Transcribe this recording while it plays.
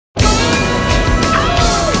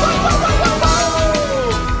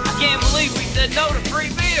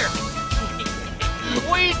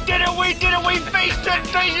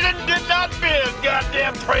station and did not bid.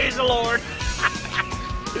 Goddamn praise the Lord.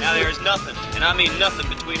 Now there is nothing, and I mean nothing,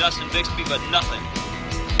 between us and Bixby, but nothing.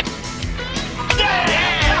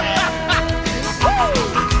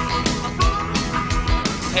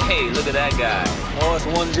 Hey, look at that guy. Oh, it's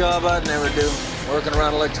one job I'd never do. Working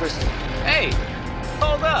around electricity. Hey,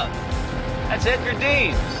 hold up. That's Edgar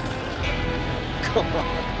Deans. Come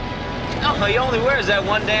on. No, he only wears that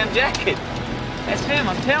one damn jacket. That's him,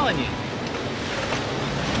 I'm telling you.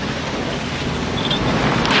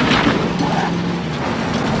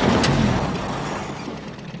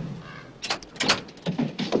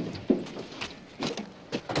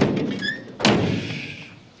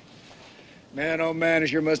 Man, oh man, he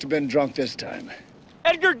sure must have been drunk this time.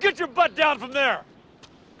 Edgar, get your butt down from there.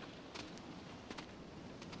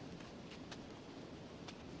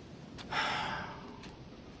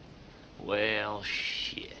 Well,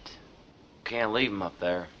 shit. Can't leave him up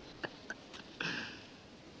there.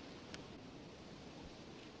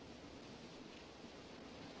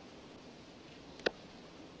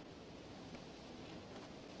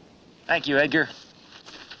 Thank you, Edgar.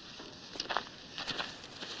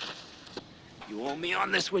 You want me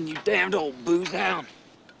on this one, you damned old booze hound?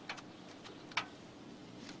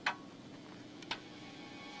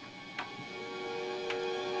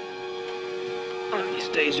 One of these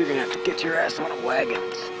days, you're gonna have to get your ass on a wagon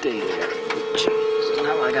and stay there. Jeez, it's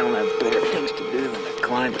not like I don't have better things to do than to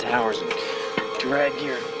climb towers and drag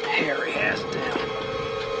your hairy ass down.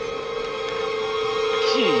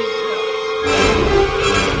 Jesus.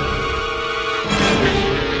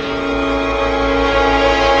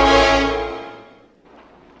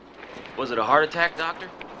 Was it a heart attack, Doctor?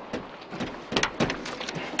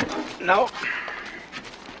 No.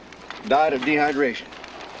 Died of dehydration.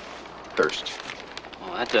 Thirst.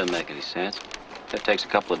 Well, that doesn't make any sense. That takes a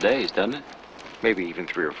couple of days, doesn't it? Maybe even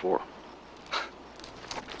 3 or 4.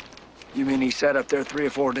 You mean he sat up there 3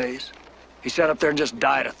 or 4 days? He sat up there and just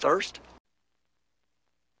died of thirst?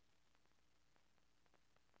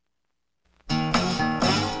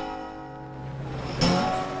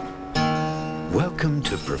 Welcome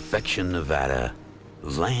to Perfection, Nevada,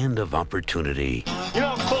 land of opportunity. You know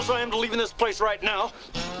how close I am to leaving this place right now?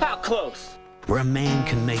 How close? Where a man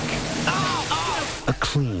can make a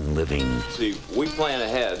clean living. See, we plan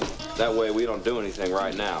ahead. That way we don't do anything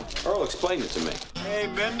right now. Earl explained it to me. Hey,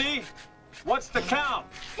 Mindy, what's the count?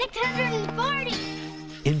 640.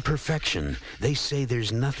 In Perfection, they say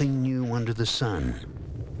there's nothing new under the sun,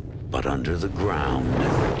 but under the ground.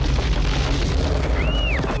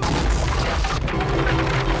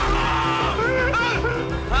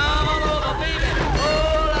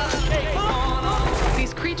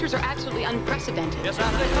 These creatures are absolutely unprecedented. Yes,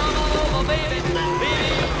 I say, come on over, baby. Baby,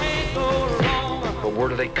 you can't go wrong. But where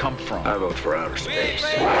do they come from? I vote for outer space.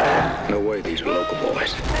 No way these are local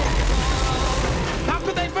boys. How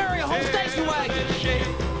could they bury a whole station wagon?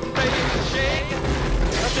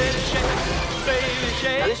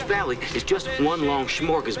 Now, this valley is just one long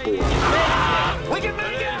smorgasbord. We can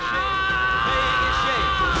make it!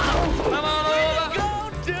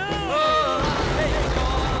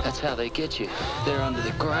 That's how they get you. They're under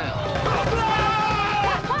the ground.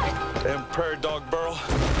 Them prairie dog burrow.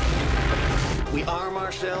 We arm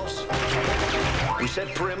ourselves. We set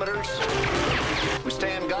perimeters. We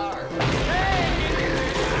stand guard.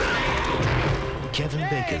 Kevin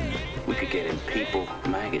Bacon, We could get in People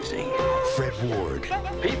magazine. Fred Ward,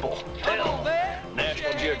 People. Hell.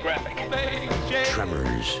 National Geographic.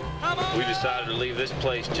 Tremors, We decided to leave this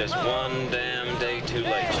place just one damn day too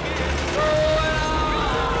late.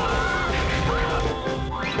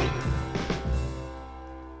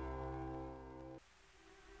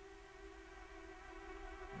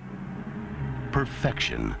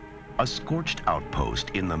 Perfection, a scorched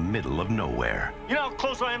outpost in the middle of nowhere. You know how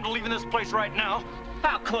close I am to leaving this place right now?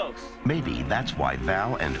 How close? Maybe that's why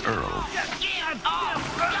Val and Earl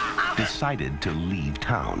decided to leave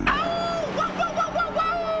town.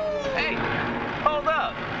 Hey, hold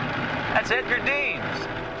up. That's Edgar Deans.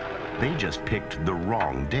 They just picked the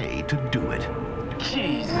wrong day to do it.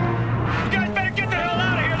 Jeez. You guys better get the hell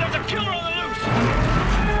out of here. There's a killer on the loose.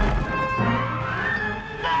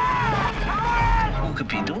 Who could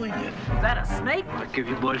be doing it? Is that a snake? I'll give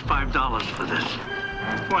you boys $5 for this.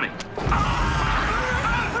 20.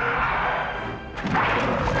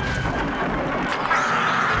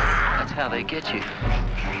 That's how they get you.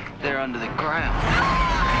 They're under the ground.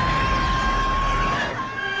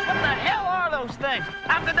 What the hell are those things?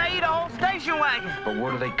 How could they eat a whole station wagon? But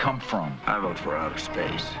where do they come from? I vote for outer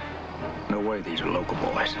space. No way these are local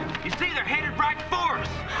boys. You see, they're headed right for us.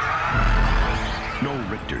 No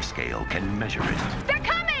Richter scale can measure it. They're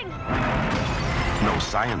coming! No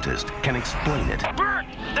scientist can explain it. Bert,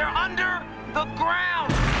 they're under the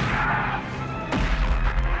ground!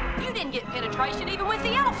 You didn't get penetration even with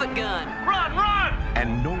the elephant gun. Run, run!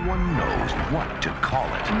 And no one knows what to call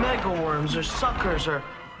it. Megaworms or suckers or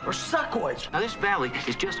suckoids. Now, this valley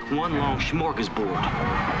is just one long smorgasbord.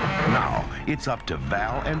 Now, it's up to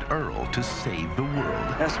Val and Earl to save the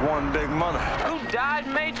world. That's one big mother. Who died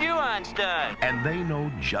and made you Einstein? And they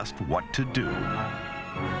know just what to do.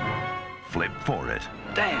 Flip for it.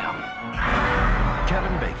 Damn.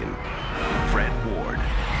 Kevin Bacon, Fred Ward,